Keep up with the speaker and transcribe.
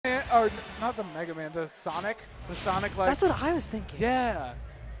or not the Mega Man, the Sonic like. That's what I was thinking. Yeah.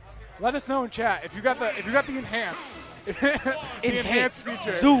 Let us know in chat if you got the enhance, the enhanced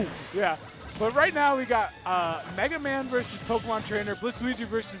feature. Zoom. Yeah. But right now we got Mega Man versus Pokemon Trainer, BlitzLuigy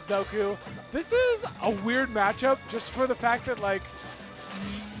versus Noku. This is a weird matchup just for the fact that like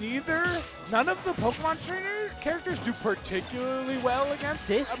none of the Pokemon Trainer characters do particularly well against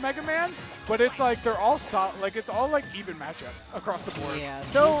a Mega Man, but it's like they're all it's all like even matchups across the board. Yeah,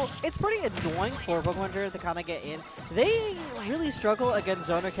 so it's pretty annoying for Pokemon Trainer to kind of get in. They really struggle against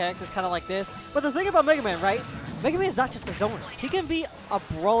zoner characters kind of like this. But the thing about Mega Man, right? Mega Man is not just a zoner. He can be a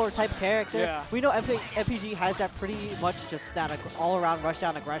brawler type character. Yeah. We know MPG has that pretty much just that all-around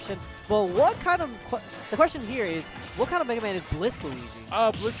rush-down aggression. But what kind of the question here is, what kind of Mega Man is BlitzLuigy?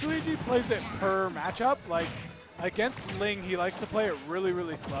 BlitzLuigy plays it per matchup. Like against Ling, he likes to play it really,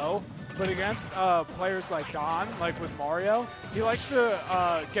 really slow. But against players like Don, like with Mario, he likes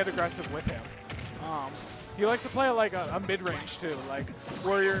to get aggressive with him. He likes to play like a mid-range too, like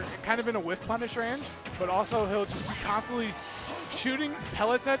where you're kind of in a whiff punish range, but also he'll just be constantly shooting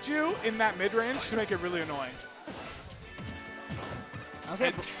pellets at you in that mid-range to make it really annoying. Okay.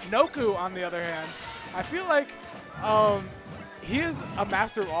 And Noku, on the other hand, I feel like he is a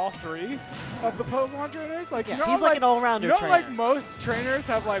master of all three of the Pokemon trainers. Like, yeah, you know, he's like an all-rounder trainer. Like most trainers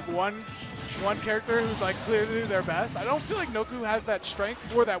have like one character who's like clearly their best. I don't feel like Noku has that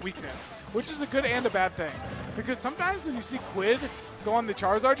strength or that weakness, which is a good and a bad thing. Because sometimes when you see Quid go on the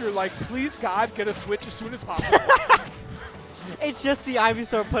Charizard, you're like, please God, get a switch as soon as possible. It's just the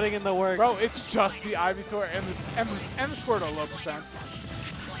Ivysaur putting in the work. Bro, it's just the Ivysaur and the Squirtle low percent.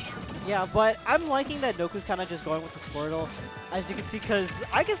 Yeah, but I'm liking that Noku's kind of just going with the Squirtle, as you can see, because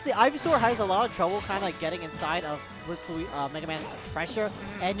I guess the Ivysaur has a lot of trouble kind of getting inside of Mega Man's pressure,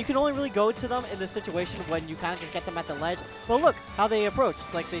 and you can only really go to them in the situation when you kind of just get them at the ledge. But look how they approach.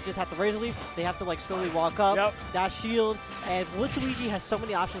 Like, they just have to Razor Leaf, they have to like slowly walk up, dash shield, and BlitzLuigy has so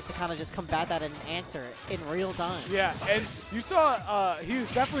many options to kind of just combat that and answer in real time. Yeah, and you saw he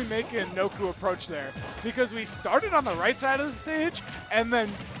was definitely making Noku approach there, because we started on the right side of the stage, and then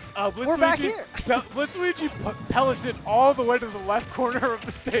we're back here. BlitzLuigy pelleted all the way to the left corner of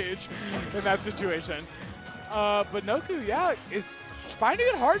the stage in that situation. But Noku, yeah, is finding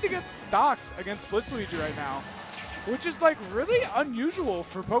it hard to get stocks against BlitzLuigy right now, which is like really unusual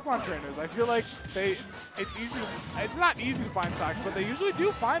for Pokemon trainers. I feel like it's not easy to find stocks, but they usually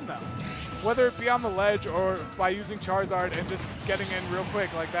do find them, whether it be on the ledge or by using Charizard and just getting in real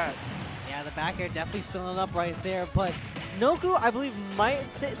quick like that. Yeah, the back air definitely stilling up right there, but Noku, I believe,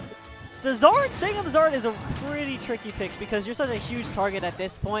 might stay. The Zard, staying on the Zard is a pretty tricky pick because you're such a huge target at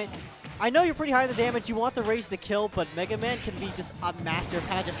this point. I know you're pretty high in the damage, you want the race to kill, but Mega Man can be just a master of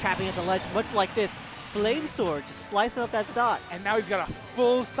kind of just trapping at the ledge, much like this. Flame Sword, just slicing up that stock. And now he's got a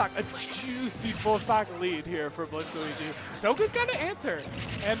full stock, a juicy full stock lead here for BlitzLuigy. Noku's got to answer.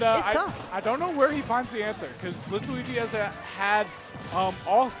 And I don't know where he finds the answer, because BlitzLuigy has had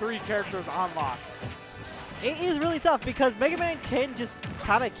all three characters on lock. It is really tough because Mega Man can just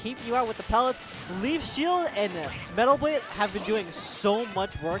kind of keep you out with the pellets. Leaf Shield and Metal Blade have been doing so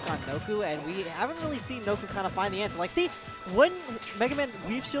much work on Noku, and we haven't really seen Noku kind of find the answer. Like, see, when Mega Man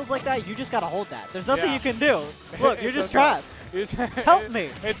Leaf Shields like that, you just got to hold that. There's nothing you can do. Look, you're just trapped. Help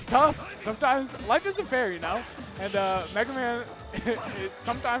me. It's tough. Sometimes life isn't fair, you know? And Mega Man, it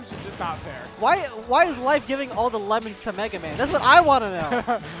sometimes just is not fair. Why is life giving all the lemons to Mega Man? That's what I want to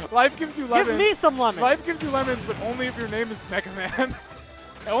know. Life gives you lemons. Give me some lemons. Life gives you lemons, but only if your name is Mega Man.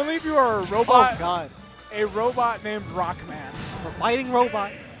 Only if you are a robot. Oh, God. A robot named Rockman. A fighting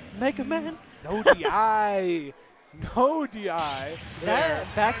robot. Mega Man. No DI. No DI. That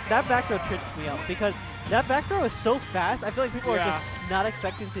back throw trips me up because that back throw is so fast. I feel like people are just not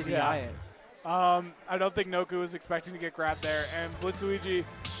expecting to DI it. I don't think Noku was expecting to get grabbed there, and BlitzLuigy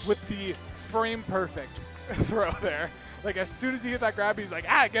with the frame perfect throw there. Like, as soon as he hit that grab, he's like,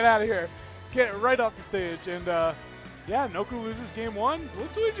 get out of here. Get right off the stage. And yeah, Noku loses game one.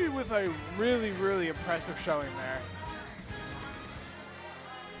 BlitzLuigy with a really, really impressive showing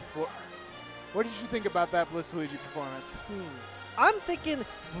there. What did you think about that BlitzLuigy performance? I'm thinking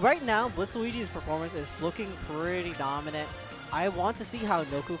right now BlitzLuigy's performance is looking pretty dominant. I want to see how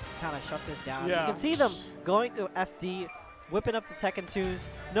Noku kind of shut this down. You can see them going to FD, whipping up the Tekken 2s.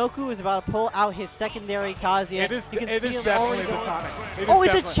 Noku is about to pull out his secondary Kazuya. It is definitely the Sonic.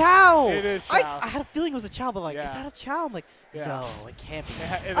 It's a Chow! It is Chow. I had a feeling it was a Chow, but like, is that a Chow? I'm like, no, it can't be.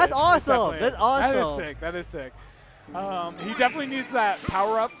 That's awesome. That's awesome. That is sick. That is sick. He definitely needs that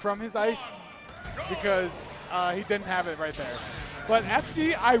power-up from his ice because he didn't have it right there. But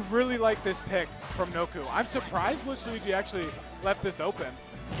FD, I really like this pick from Noku. I'm surprised BlitzLuigy actually left this open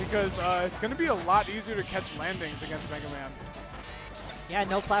because it's going to be a lot easier to catch landings against Megaman. Yeah,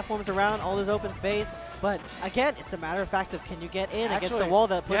 no platforms around, all this open space. But again, it's a matter of fact of can you get in against the wall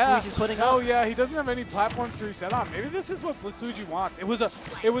that BlitzLuigy's putting up. Oh yeah, he doesn't have any platforms to reset on. Maybe this is what BlitzLuigy wants. It was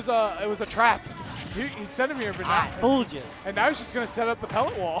a trap. He sent him here, but now fooled you. And now he's just gonna set up the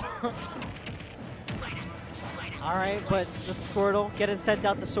pellet wall. All right, but the Squirtle getting sent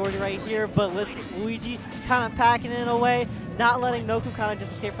out to Sorty right here, but BlitzLuigy kind of packing it away, not letting Noku kind of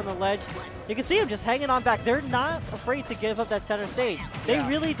just escape from the ledge. You can see him just hanging on back. They're not afraid to give up that center stage. They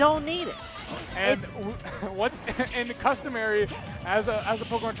really don't need it. And what's in the customary as a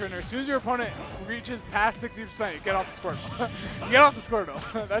Pokemon trainer, as soon as your opponent reaches past 60%, you get off the Squirtle. You get off the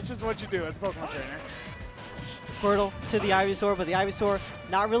Squirtle. That's just what you do as a Pokemon trainer. Squirtle to the Ivysaur, but the Ivysaur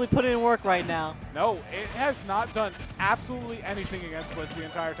not really putting in work right now. No, it has not done absolutely anything against Blitz the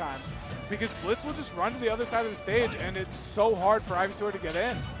entire time, because Blitz will just run to the other side of the stage, and it's so hard for Ivysaur to get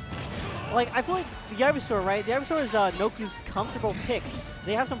in. Like, I feel like the Ivysaur, right? The Ivysaur is Noku's comfortable pick.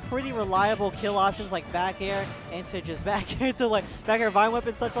 They have some pretty reliable kill options like back air into just back air to like back air Vine Whip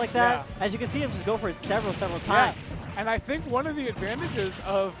and such like that. Yeah. As you can see him just go for it several times. Yeah. And I think one of the advantages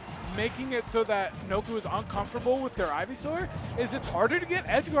of making it so that Noku is uncomfortable with their Ivysaur is it's harder to get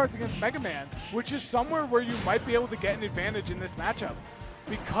edge guards against Megaman, which is somewhere where you might be able to get an advantage in this matchup.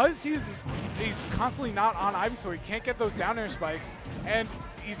 Because he's constantly not on Ivysaur, he can't get those down air spikes, and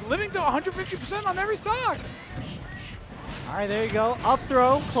he's living to 150% on every stock. All right, there you go. Up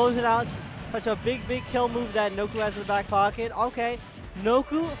throw, close it out. Such a big kill move that Noku has in the back pocket. Okay,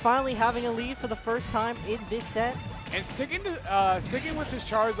 Noku finally having a lead for the first time in this set. And sticking with his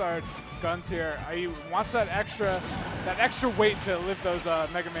Charizard guns here, he wants that extra weight to live those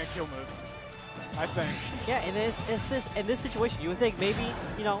Mega Man kill moves, I think. Yeah, and in this situation, you would think maybe,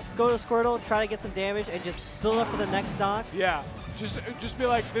 you know, go to Squirtle, try to get some damage, and just build up for the next stock. Yeah, just be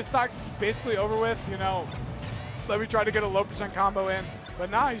like, this stock's basically over with, you know, let me try to get a low % combo in. But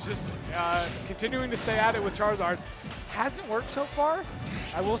now he's just continuing to stay at it with Charizard. Hasn't worked so far,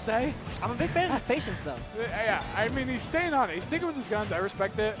 I will say. I'm a big fan of his patience, though. Yeah, I mean, he's staying on it. He's sticking with his guns. I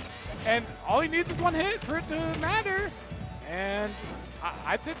respect it. And all he needs is one hit for it to matter. And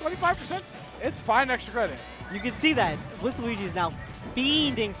I'd say 25%. It's fine extra credit. You can see that BlitzLuigy is now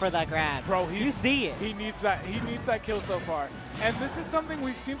fiending for that grab. Bro, you see it. He needs that. He needs that kill so far. And this is something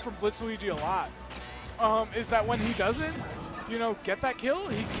we've seen from BlitzLuigy a lot. Is that when he doesn't, you know, get that kill,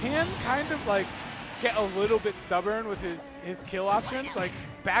 he can kind of like get a little bit stubborn with his kill options. Like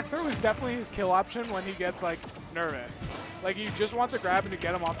back throw is definitely his kill option when he gets like nervous. Like you just want to grab him to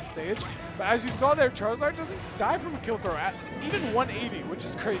get him off the stage. But as you saw there, Charizard doesn't die from a kill throw at even 180, which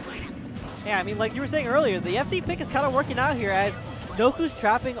is crazy. Yeah, I mean, like you were saying earlier, the FD pick is kind of working out here as Noku's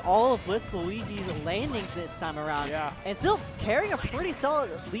trapping all of BlitzLuigy's landings this time around. Yeah. And still carrying a pretty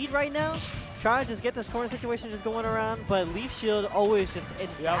solid lead right now. Trying to just get this corner situation just going around, but Leaf Shield always just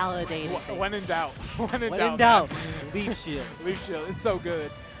invalidating. When in doubt. When in doubt, Leaf Shield. Leaf Shield is so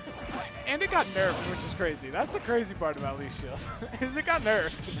good. And it got nerfed, which is crazy. That's the crazy part about Leaf Shield, is it got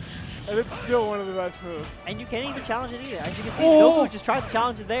nerfed. And it's still one of the best moves. And you can't even challenge it either. As you can see, Noku just tried to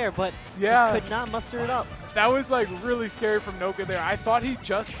challenge it there, but just could not muster it up. That was like really scary from Noku there. I thought he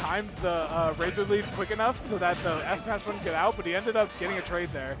just timed the Razor Leaf quick enough so that the F smash wouldn't get out, but he ended up getting a trade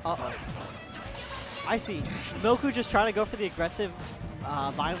there. Uh-oh. I see. Noku just trying to go for the aggressive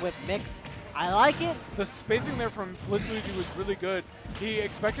Vine Whip mix. I like it. The spacing there from BlitzLuigy was really good. He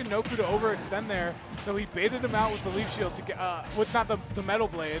expected Noku to overextend there, so he baited him out with the Leaf Shield to get, with not the Metal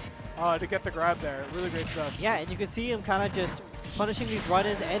Blade, to get the grab there. Really great stuff. Yeah, and you can see him kind of just punishing these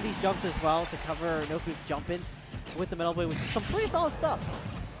run-ins and these jumps as well to cover Noku's jump-ins with the Metal Blade, which is some pretty solid stuff.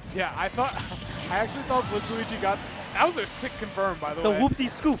 Yeah, I actually thought BlitzLuigy got. That was a sick confirm, by the way. The whoop-de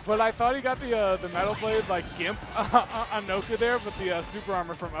scoop. But I thought he got the Metal Blade, like, gimp on Noku there, but the Super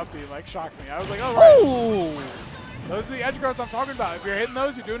Armor from Up B, like, shocked me. I was like, oh, right. Ooh. Those are the edge guards I'm talking about. If you're hitting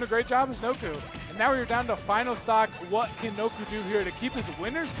those, you're doing a great job as Noku. And now you're down to final stock. What can Noku do here to keep his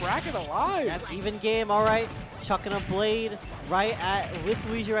winner's bracket alive? That's even game, all right. Chucking a blade right at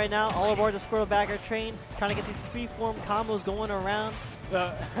BlitzLuigy right now. All aboard the Squirtle Bagger train. Trying to get these freeform combos going around.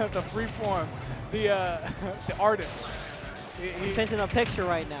 The freeform. The artist. He's painting a picture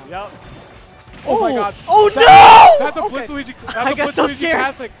right now. Yep. Oh my God! Oh no! That's a BlitzLuigy. That's I got so scared.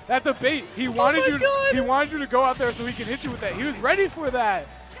 Classic. That's a bait. He wanted you. He wanted you to go out there so he can hit you with that. He was ready for that.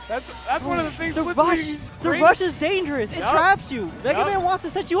 That's one of the things. The rush is dangerous. It traps you. Megaman wants to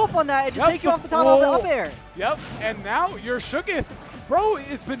set you up on that and just take you off the top of the up air. Yep. And now you're shooketh. Bro,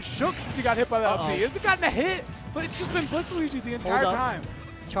 it's been shook since he got hit by the up B. He hasn't gotten a hit, but it's just been BlitzLuigy the entire time.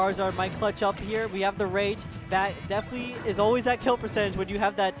 Charizard might clutch up here. We have the Rage. That definitely is always that kill percentage when you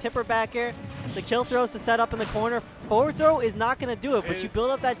have that tipper back air. The kill throws to set up in the corner. Forward throw is not going to do it, but you build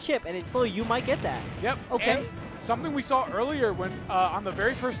up that chip, and slowly you might get that. Yep. Okay. And something we saw earlier when on the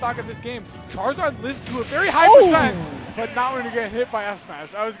very first stock of this game, Charizard lives to a very high percent, but not when you get hit by F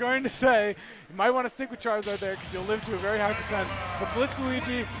Smash. I was going to say you might want to stick with Charizard there because you'll live to a very high percent. But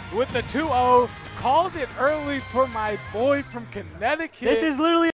BlitzLuigy with the 2-0 called it early for my boy from Connecticut. This is literally